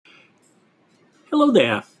Hello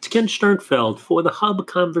there. It's Ken Sternfeld for the Hub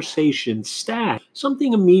Conversation Stat.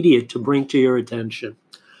 Something immediate to bring to your attention.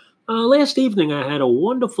 Last evening, I had a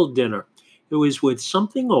wonderful dinner. It was with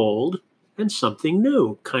something old and something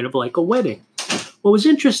new, kind of like a wedding. What was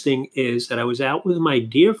interesting is that I was out with my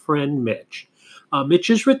dear friend Mitch. Mitch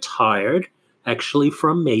is retired, actually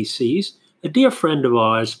from Macy's, a dear friend of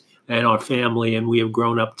ours and our family, and we have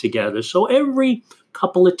grown up together. So every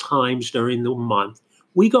couple of times during the month,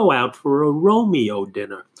 we go out for a Romeo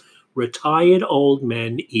dinner, retired old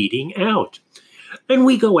men eating out. And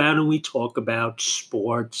we go out and we talk about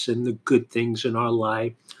sports and the good things in our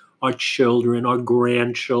life, our children, our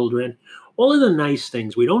grandchildren, all of the nice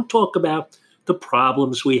things. We don't talk about the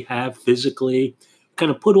problems we have physically,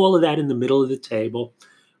 kind of put all of that in the middle of the table.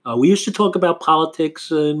 We used to talk about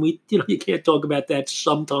politics, and you can't talk about that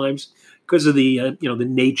sometimes because of the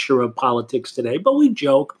nature of politics today. But we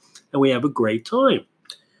joke and we have a great time.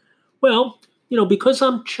 Well, because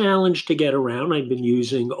I'm challenged to get around, I've been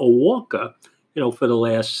using a walker, for the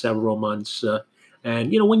last several months.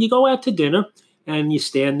 And when you go out to dinner and you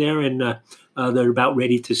stand there and they're about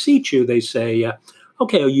ready to seat you, they say,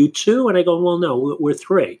 okay, are you two? And I go, well, no, we're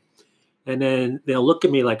three. And then they'll look at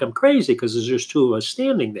me like I'm crazy because there's just two of us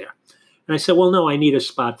standing there. And I said, well, no, I need a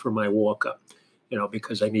spot for my walker,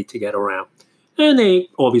 because I need to get around. And they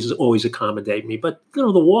always accommodate me. But, the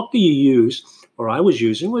walker you use, or I was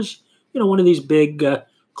using, was, one of these big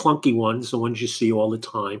clunky ones, the ones you see all the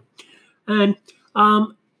time. And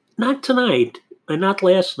not tonight and not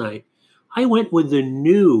last night. I went with a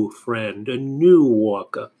new friend, a new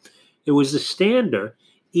walker. It was the Stander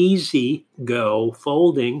Easy Go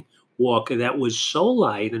folding walker that was so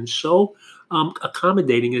light and so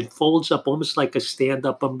accommodating. It folds up almost like a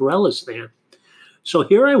stand-up umbrella stand. So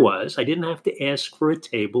here I was. I didn't have to ask for a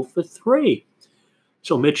table for three.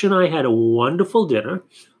 So Mitch and I had a wonderful dinner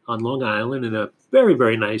on Long Island in a very,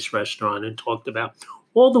 very nice restaurant and talked about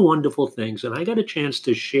all the wonderful things. And I got a chance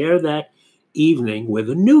to share that evening with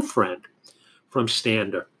a new friend from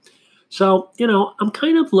Stander. So, I'm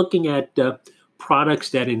kind of looking at products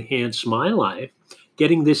that enhance my life.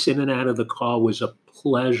 Getting this in and out of the car was a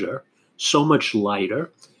pleasure, so much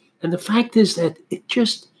lighter. And the fact is that it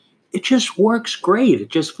just works great. It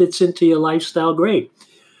just fits into your lifestyle great.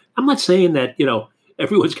 I'm not saying that,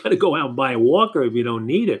 everyone's got to go out and buy a walker if you don't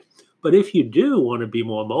need it. But if you do want to be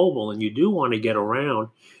more mobile and you do want to get around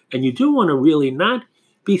and you do want to really not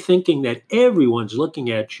be thinking that everyone's looking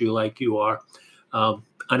at you like you are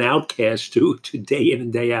an outcast to day in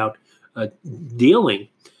and day out dealing,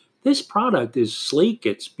 this product is sleek.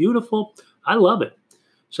 It's beautiful. I love it.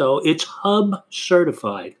 So it's Hub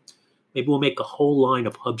certified. Maybe we'll make a whole line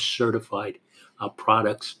of Hub certified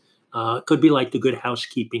products. It could be like the Good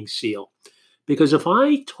Housekeeping seal. Because if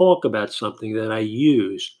I talk about something that I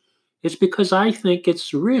use, it's because I think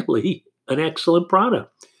it's really an excellent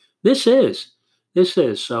product. This is. This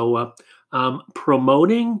is. So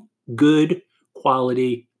promoting good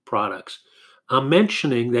quality products. I'm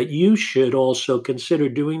mentioning that you should also consider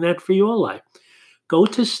doing that for your life. Go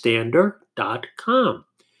to Stander.com.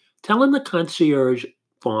 Tell them the concierge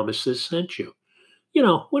pharmacist sent you.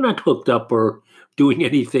 We're not hooked up or doing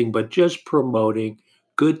anything but just promoting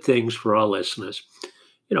good things for our listeners.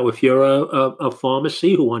 If you're a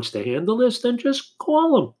pharmacy who wants to handle this, then just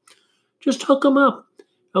call them. Just hook them up.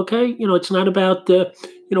 Okay? It's not about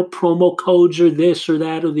promo codes or this or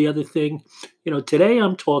that or the other thing. Today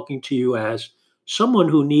I'm talking to you as someone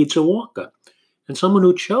who needs a walker and someone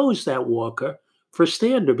who chose that walker for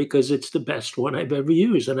Stander because it's the best one I've ever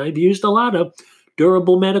used. And I've used a lot of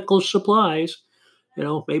durable medical supplies.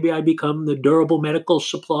 Maybe I become the durable medical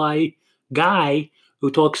supply guy who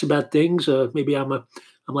talks about things. Maybe I'm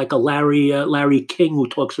like a Larry King who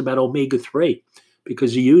talks about omega-3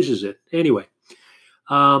 because he uses it. Anyway,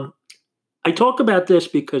 I talk about this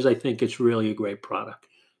because I think it's really a great product.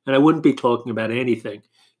 And I wouldn't be talking about anything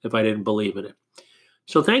if I didn't believe in it.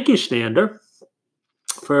 So thank you, Stander,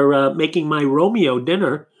 for making my Romeo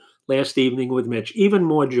dinner last evening with Mitch even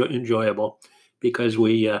more enjoyable because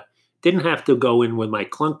we didn't have to go in with my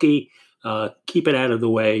clunky, keep it out of the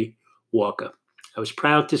way walker. I was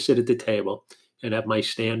proud to sit at the table and have my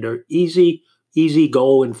Stander easy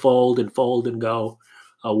go and fold and go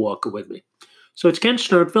walker with me. So it's Ken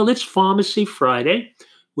Sternfeld. It's Pharmacy Friday.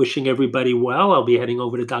 Wishing everybody well. I'll be heading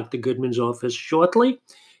over to Dr. Goodman's office shortly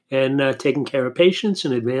and taking care of patients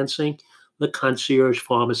and advancing the concierge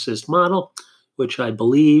pharmacist model, which I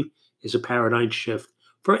believe is a paradigm shift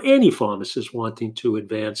for any pharmacist wanting to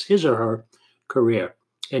advance his or her career.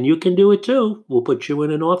 And you can do it too. We'll put you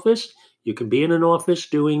in an office. You can be in an office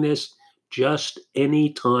doing this just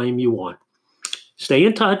any time you want. Stay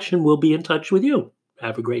in touch, and we'll be in touch with you.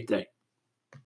 Have a great day.